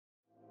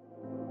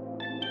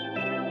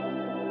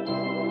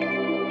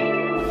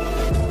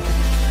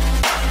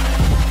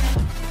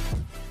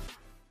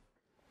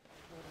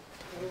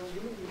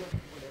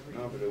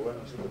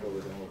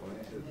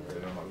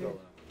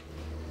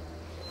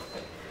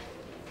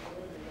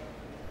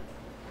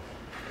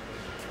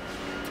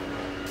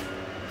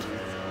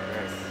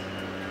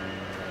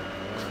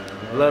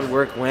blood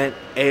work went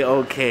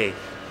A-OK.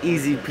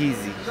 Easy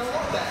peasy.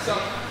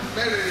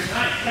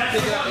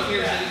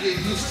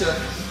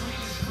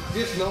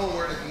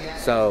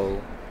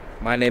 So,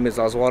 my name is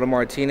Oswaldo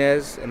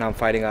Martinez, and I'm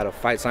fighting out of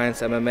Fight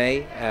Science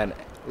MMA and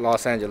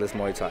Los Angeles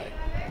Muay Thai.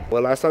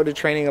 Well, I started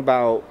training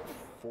about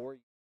 4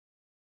 years.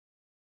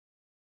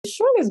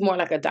 Short is more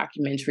like a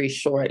documentary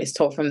short. It's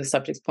told from the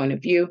subject's point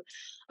of view.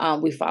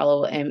 We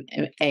follow an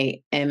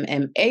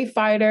MMA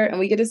fighter, and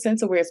we get a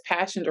sense of where his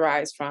passion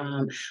derives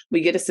from. We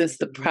get a sense of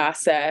the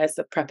process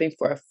of prepping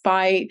for a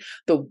fight,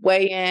 the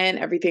weigh-in,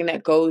 everything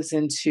that goes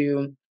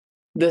into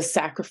the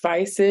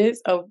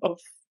sacrifices of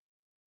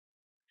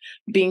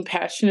being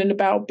passionate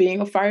about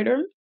being a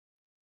fighter.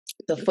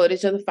 The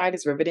footage of the fight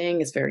is riveting.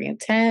 It's very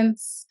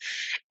intense.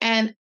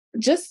 And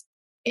just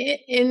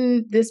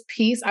in this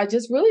piece, I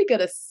just really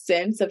get a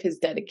sense of his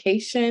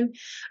dedication.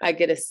 I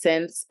get a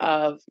sense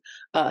of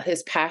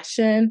his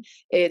passion.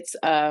 It's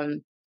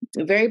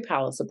very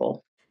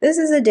palatable. This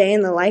is a day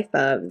in the life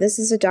of. This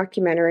is a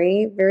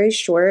documentary, very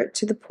short,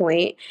 to the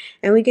point,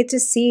 and we get to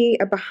see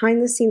a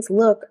behind-the-scenes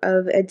look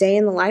of a day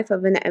in the life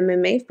of an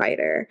MMA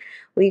fighter.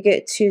 We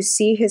get to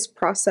see his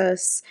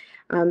process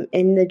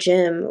in the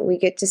gym. We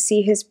get to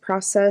see his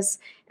process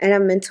in a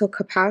mental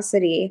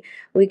capacity.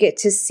 We get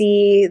to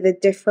see the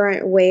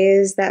different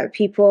ways that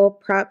people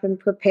prep and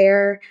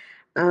prepare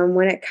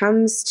when it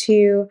comes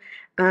to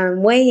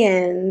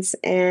weigh-ins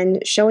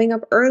and showing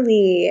up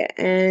early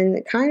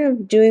and kind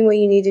of doing what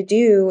you need to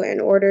do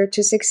in order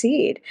to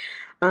succeed.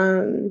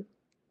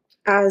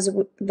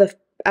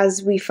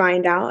 As we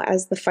find out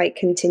as the fight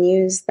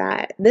continues,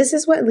 that this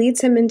is what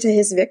leads him into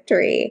his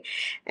victory,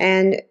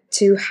 and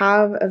to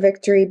have a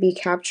victory be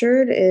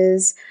captured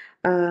is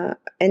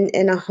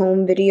in a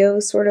home video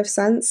sort of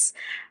sense,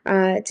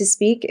 to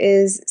speak,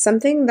 is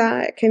something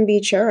that can be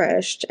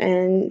cherished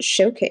and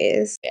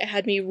showcased. It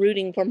had me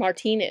rooting for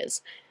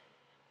Martinez.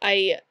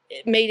 It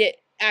made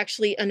it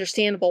actually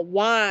understandable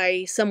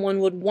why someone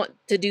would want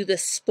to do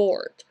this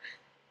sport.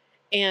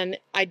 And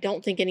I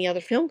don't think any other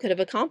film could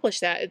have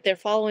accomplished that. They're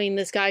following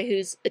this guy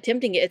who's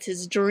attempting it. It's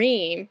his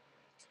dream,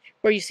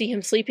 where you see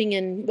him sleeping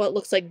in what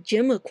looks like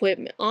gym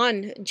equipment,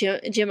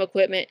 gym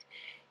equipment.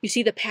 You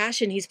see the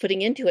passion he's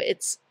putting into it.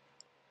 It's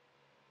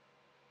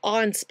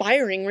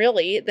awe-inspiring,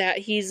 really, that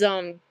he's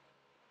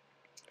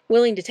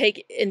willing to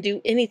take and do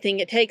anything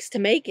it takes to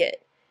make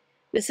it.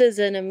 This is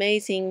an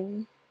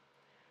amazing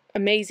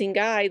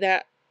guy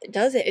that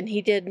does it, and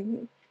he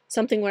did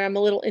something where I'm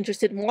a little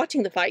interested in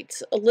watching the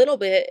fights a little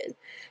bit,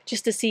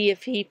 just to see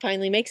if he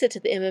finally makes it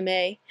to the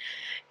MMA.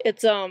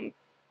 It's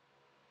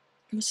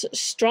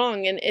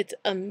strong, and it's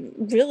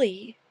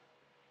really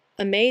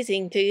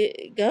amazing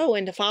to go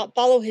and to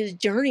follow his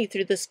journey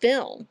through this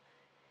film.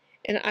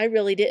 And I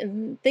really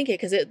didn't think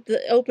it, because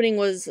the opening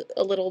was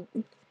a little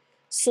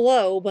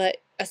slow,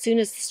 but as soon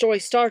as the story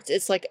starts,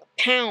 it's like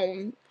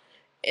pound,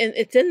 and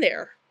it's in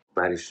there.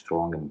 Very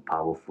strong and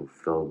powerful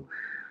film.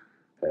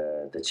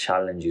 The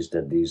challenges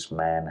that this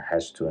man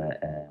has to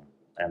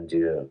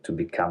endure to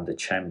become the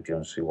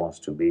champions he wants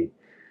to be,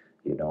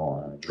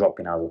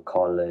 dropping out of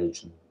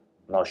college,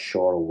 not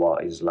sure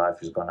what his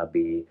life is gonna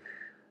be,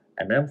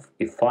 and then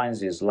he finds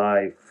his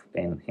life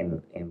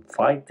in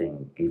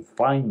fighting. He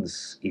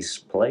finds his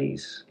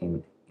place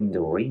in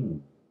the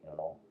ring.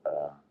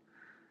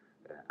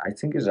 I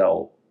think it's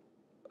a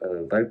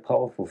very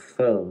powerful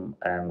film,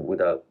 and with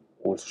a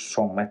also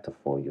strong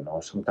metaphor.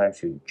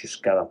 Sometimes you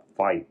just gotta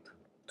fight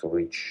to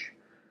reach,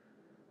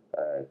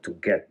 to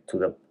get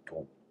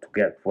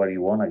where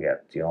you want to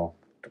get. To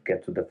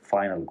get to the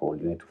final goal,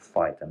 you need to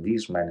fight, and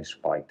this man is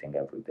fighting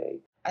every day.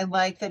 I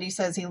like that he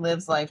says he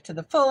lives life to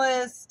the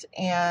fullest,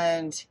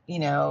 and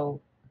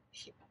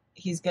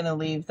he's going to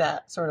leave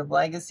that sort of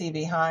legacy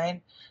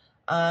behind.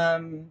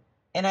 And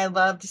I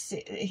loved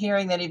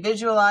hearing that he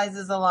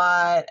visualizes a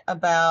lot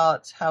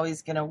about how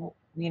he's going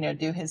to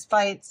do his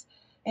fights,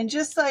 and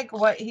just like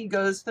what he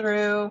goes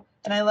through.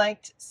 And I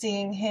liked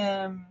seeing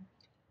him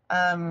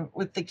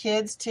with the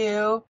kids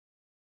too,